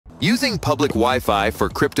Using public Wi-Fi for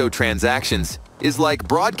crypto transactions is like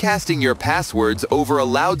broadcasting your passwords over a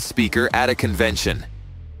loudspeaker at a convention.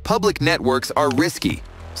 Public networks are risky,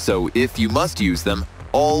 so if you must use them,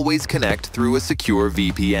 always connect through a secure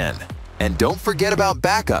VPN. And don't forget about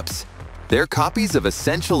backups. They're copies of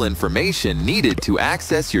essential information needed to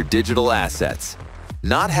access your digital assets.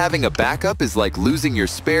 Not having a backup is like losing your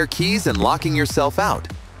spare keys and locking yourself out.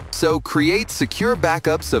 So create secure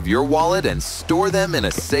backups of your wallet and store them in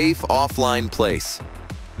a safe offline place.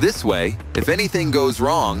 This way, if anything goes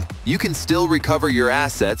wrong, you can still recover your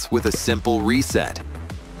assets with a simple reset.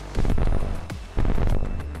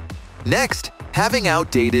 Next, having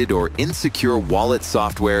outdated or insecure wallet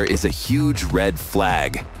software is a huge red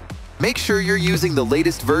flag. Make sure you're using the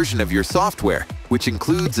latest version of your software, which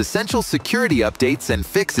includes essential security updates and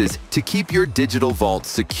fixes to keep your digital vault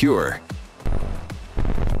secure.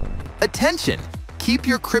 Attention! Keep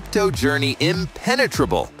your crypto journey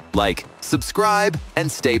impenetrable. Like, subscribe,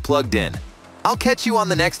 and stay plugged in. I'll catch you on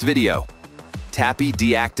the next video. Tappy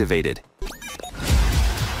deactivated.